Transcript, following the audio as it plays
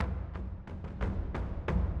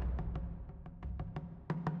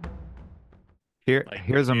Like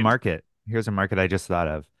Here's a market. Here's a market I just thought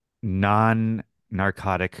of.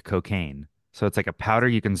 Non-narcotic cocaine. So it's like a powder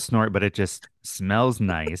you can snort, but it just smells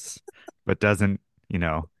nice, but doesn't, you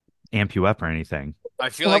know, amp you up or anything. I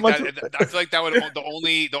feel How like much? that. I feel like that would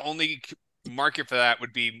the only market for that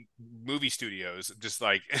would be movie studios. Just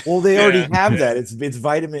like Well, they already Yeah. have that. It's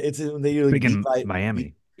vitamin. It's they do like Big B, in B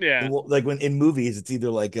Miami. yeah. like when in movies, it's either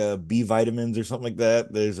like B vitamins or something like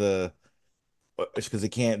that. There's a it's because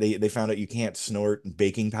they found out you can't snort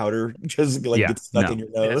baking powder just like Yeah, gets stuck in no.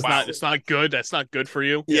 your Yeah, nose. Wow. it's not good. That's not good for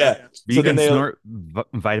you. Yeah. Yeah. But So you then can they snort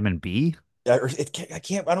vitamin B. or it can't, I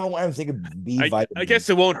can't I don't know why I'm thinking B I vitamin. guess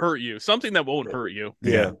it won't hurt you. Something that won't hurt you.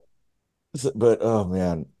 Yeah. Yeah. But oh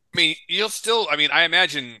man, I mean, you'll still. I mean, I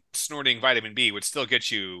imagine snorting vitamin B would still get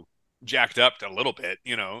you jacked up a little bit.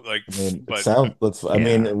 Like, I mean, it but sounds. Let's. I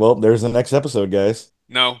Yeah. mean, well, there's the next episode, guys.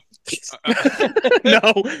 no.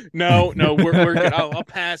 No, no, no. We're good. I'll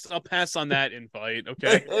pass. I'll pass on that invite.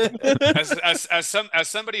 Okay. As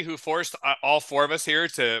somebody who forced all four of us here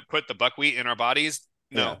to put the buckwheat in our bodies,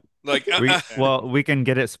 Yeah. no. Like, We can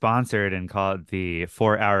get it sponsored and call it the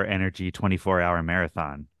 4 Hour Energy 24-hour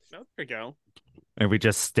marathon. No, there we go. And we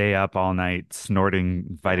just stay up all night snorting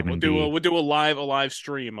Yeah, vitamin B. we'll do a live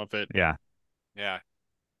stream of it. Yeah. yeah.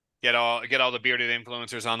 Get all the bearded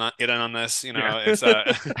influencers on this. Yeah. It's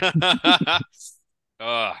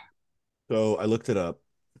uh, So I looked it up,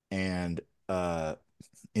 and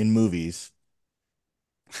in movies,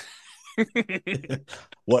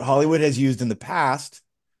 what Hollywood has used in the past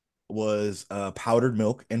was powdered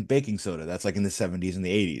milk and baking soda. That's like in the 70s and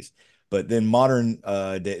the 80s. But then modern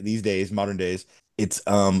days, it's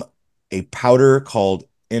a powder called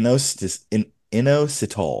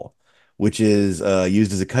inositol, which is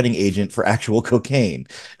used as a cutting agent for actual cocaine.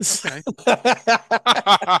 Okay.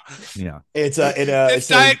 Yeah. it's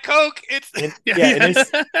Diet Coke. It's Yeah. yeah, Yeah.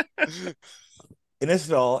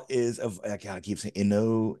 inositol is I keep saying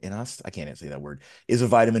I can't say that word, is a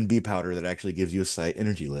vitamin B powder that actually gives you a slight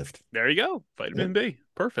energy lift. There you go. Vitamin B.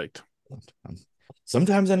 Perfect.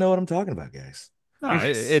 Sometimes I know what I'm talking about, guys. No,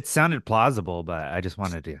 it sounded plausible, but I just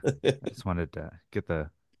wanted to get the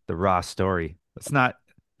raw story.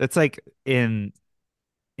 It's like in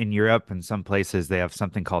Europe and some places they have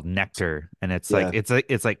something called nectar, and Yeah,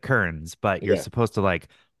 it's like curds, but you're yeah. supposed to like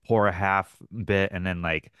pour a half bit and then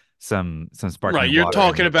like some Right, sparkling you're water in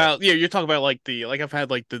talking with it. about you're talking about like I've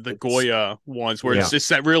had like the Goya ones where it's Yeah. just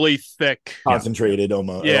that really thick. Yeah. Concentrated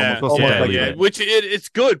almost, Yeah, Supposed to almost yeah, like dilute yeah. it. Which it's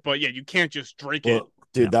good, but yeah, you can't just drink it well,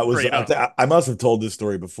 dude, Yeah. that was straight up. I must have told this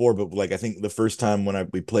story before, but like I think the first time when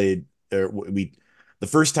we played the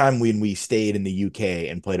first time when we stayed in the UK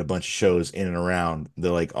and played a bunch of shows in and around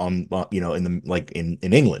the like on in the like in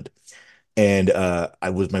England. And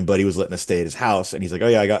my buddy was letting us stay at his house, and he's like, "Oh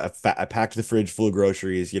yeah, I packed the fridge full of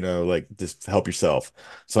groceries, like just help yourself."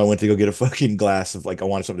 So I went to go get a fucking glass of like I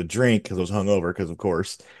wanted something to drink because I was hungover, because of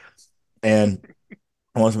course, and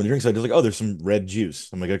I wanted something to drink. So I just like, "Oh, there's some red juice."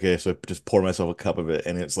 I'm like, "Okay," so I just pour myself a cup of it,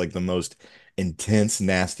 and it's like the most intense,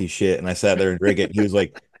 nasty shit. And I sat there and drank it. He's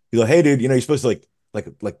like, "Hey, dude, you're supposed to like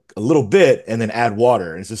a little bit and then add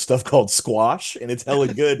water. And it's this stuff called squash, and it's hella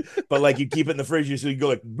good. But like you keep it in the fridge, so you go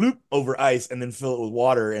like bloop over ice and then fill it with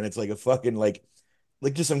water, and it's like a fucking like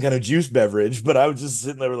just some kind of juice beverage." But I was just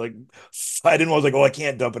sitting there like I didn't want, I was like, "Oh, I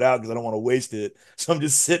can't dump it out because I don't want to waste it." So I'm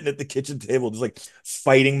just sitting at the kitchen table, just like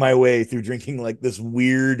fighting my way through drinking like this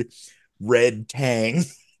weird red tang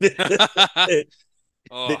that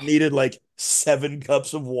oh, needed like 7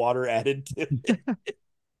 cups of water added to it.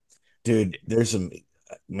 Dude, there's some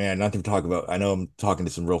man, not to talk about. I know I'm talking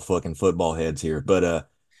to some real fucking football heads here, but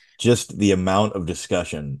just the amount of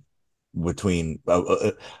discussion between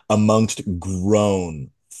amongst grown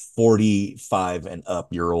 45 and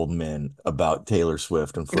up year old men about Taylor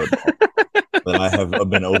Swift and football that I have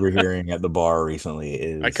been overhearing at the bar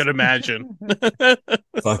recently I is could imagine.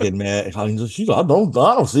 fucking man. I don't see what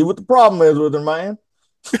the problem is with her, man.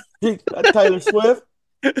 That Taylor Swift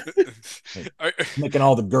Are- making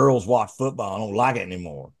all the girls watch football. I don't like it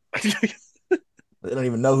anymore. They don't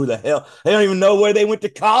even know who the hell. They don't even know where they went to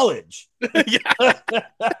college. Yeah.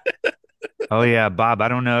 Oh yeah, Bob, I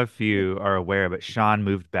don't know if you are aware, but Sean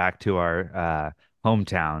moved back to our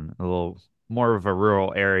hometown, a little more of a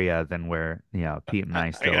rural area than where, Pete and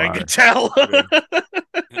I still I can are. tell.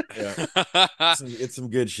 Yeah, it's some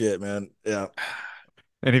good shit, man. Yeah,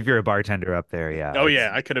 And if you're a bartender up there, yeah, Oh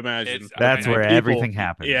yeah, I could imagine. that's I where people. everything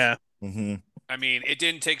happens. Yeah. hmm I mean, it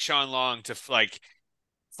didn't take Sean long to like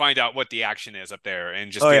find out what the action is up there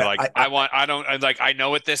and just be yeah, like, I know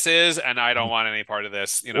what this is, and I don't want any part of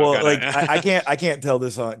this. Well, kinda. I can't tell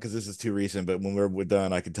this on because this is too recent. But when we're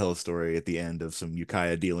done, I can tell a story at the end of some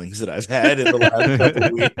Ukiah dealings that I've had in the last couple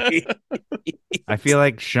of weeks. I feel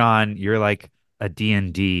like, Sean, you're like a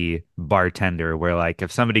D&D bartender where like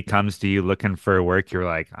if somebody comes to you looking for work, you're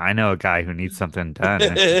like, I know a guy who needs something done.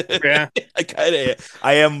 Yeah.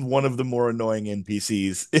 I am one of the more annoying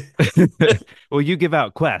NPCs. Well, you give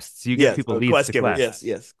out quests. You give people leads quest to giver. quests.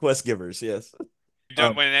 Yes, quest givers. Yes.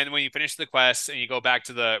 When you finish the quest and you go back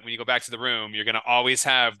to the room, you're gonna always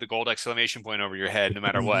have the gold exclamation point over your head, no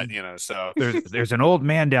matter what. So There's an old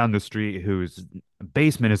man down the street whose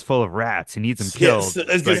basement is full of rats. He needs them killed. Yes,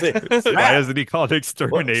 I was gonna say, Why doesn't he call it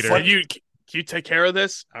exterminator? What? Can you take care of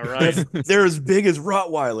this? All right. They're as big as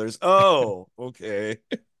Rottweilers. Oh, okay.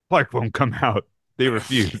 Clark won't come out. They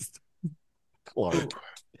refused. Clark.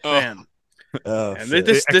 Man. Oh, And shit.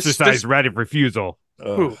 this Exercise right of refusal.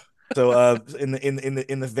 Oh. So in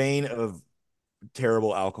the vein of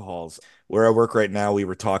terrible alcohols, where I work right now, we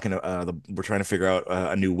were talking we're trying to figure out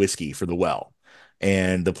a new whiskey for the well.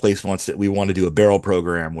 And the place we want to do a barrel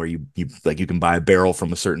program where you can buy a barrel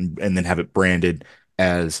from a certain and then have it branded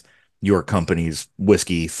as your company's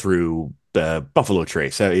whiskey through the Buffalo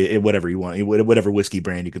Trace, whatever you want, whatever whiskey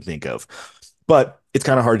brand you can think of. But it's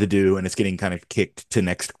kind of hard to do, and it's getting kind of kicked to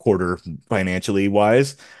next quarter financially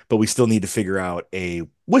wise. But we still need to figure out a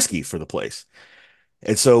whiskey for the place.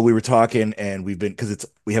 And so we were talking, and we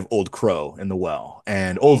have Old Crow in the well,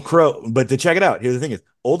 and Old Crow. But to check it out, here's the thing: is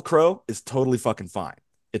Old Crow is totally fucking fine.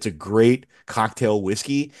 It's a great cocktail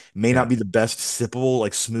whiskey. May not be the best sippable,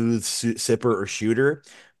 like smooth sipper or shooter,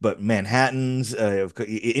 but Manhattans,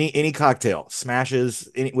 any cocktail smashes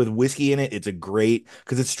with whiskey in it. It's a great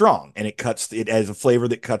because it's strong and it has a flavor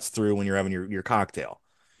that cuts through when you're having your cocktail.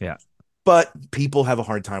 Yeah. But people have a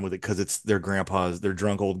hard time with it because it's their drunk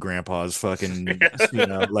old grandpa's fucking,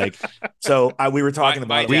 like. So we were talking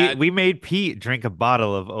about we made Pete drink a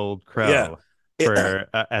bottle of Old Crow. Yeah.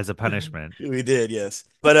 As a punishment. We did, yes.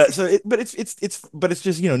 But it's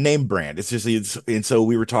just name brand. And so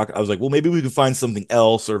we were talking. I was like, well, maybe we could find something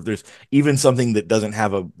else, or if there's even something that doesn't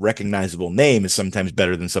have a recognizable name is sometimes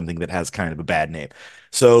better than something that has kind of a bad name.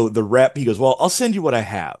 So the rep, he goes, well, I'll send you what I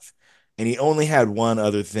have, and he only had one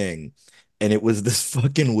other thing, and it was this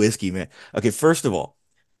fucking whiskey, man. Okay, first of all,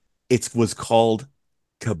 it was called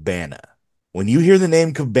Cabana. When you hear the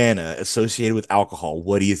name Cabana associated with alcohol,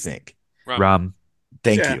 what do you think? Rum.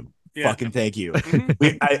 Thank you. Yeah. Fucking thank you.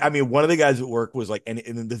 I mean, one of the guys at work was like, and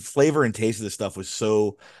the flavor and taste of the stuff was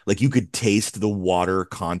so like you could taste the water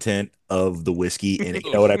content of the whiskey in it.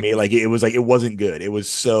 You know what I mean? Like it wasn't good. It was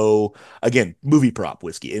so, again, movie prop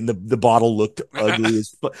whiskey, and the bottle looked ugly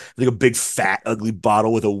as like a big fat ugly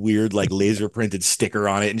bottle with a weird like laser printed sticker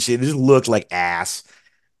on it and shit. It just looked like ass.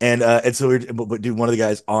 And so but dude, one of the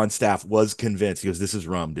guys on staff was convinced. He goes, "This is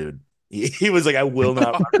rum, dude." He was like, I will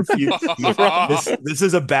not refuse. This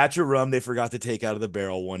is a batch of rum they forgot to take out of the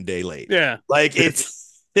barrel one day late. Yeah. Like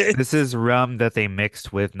This is rum that they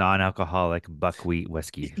mixed with non-alcoholic buckwheat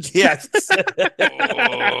whiskey. Yes.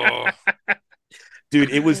 Dude,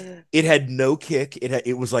 it had no kick.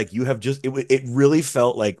 It was like it really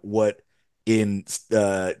felt like what in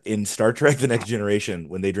Star Trek The Next Generation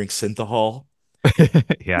when they drink synthahol.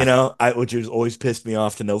 Yeah. Which has always pissed me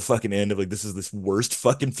off to no fucking end of like, this is this worst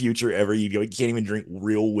fucking future ever. You can't even drink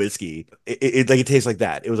real whiskey. It tastes like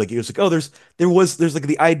that. It was like, oh, there's like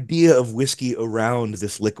the idea of whiskey around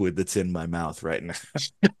this liquid that's in my mouth right now.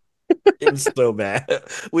 It was so bad.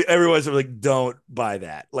 Everyone's like, don't buy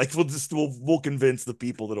that. Like we'll convince the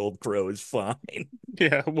people that Old Crow is fine.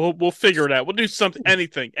 Yeah, we'll figure it out. We'll do something,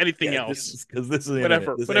 anything else. Because this is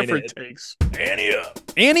whatever it takes. Annie up.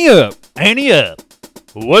 Annie up. Annie up.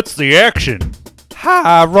 What's the action?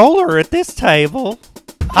 High roller at this table.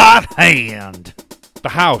 Hot hand. The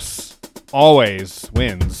house always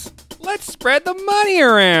wins. Let's spread the money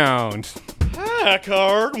around. High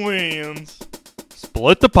card wins.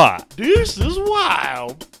 Split the pot. This is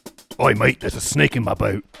wild. Oi, mate, there's a snake in my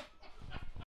boat.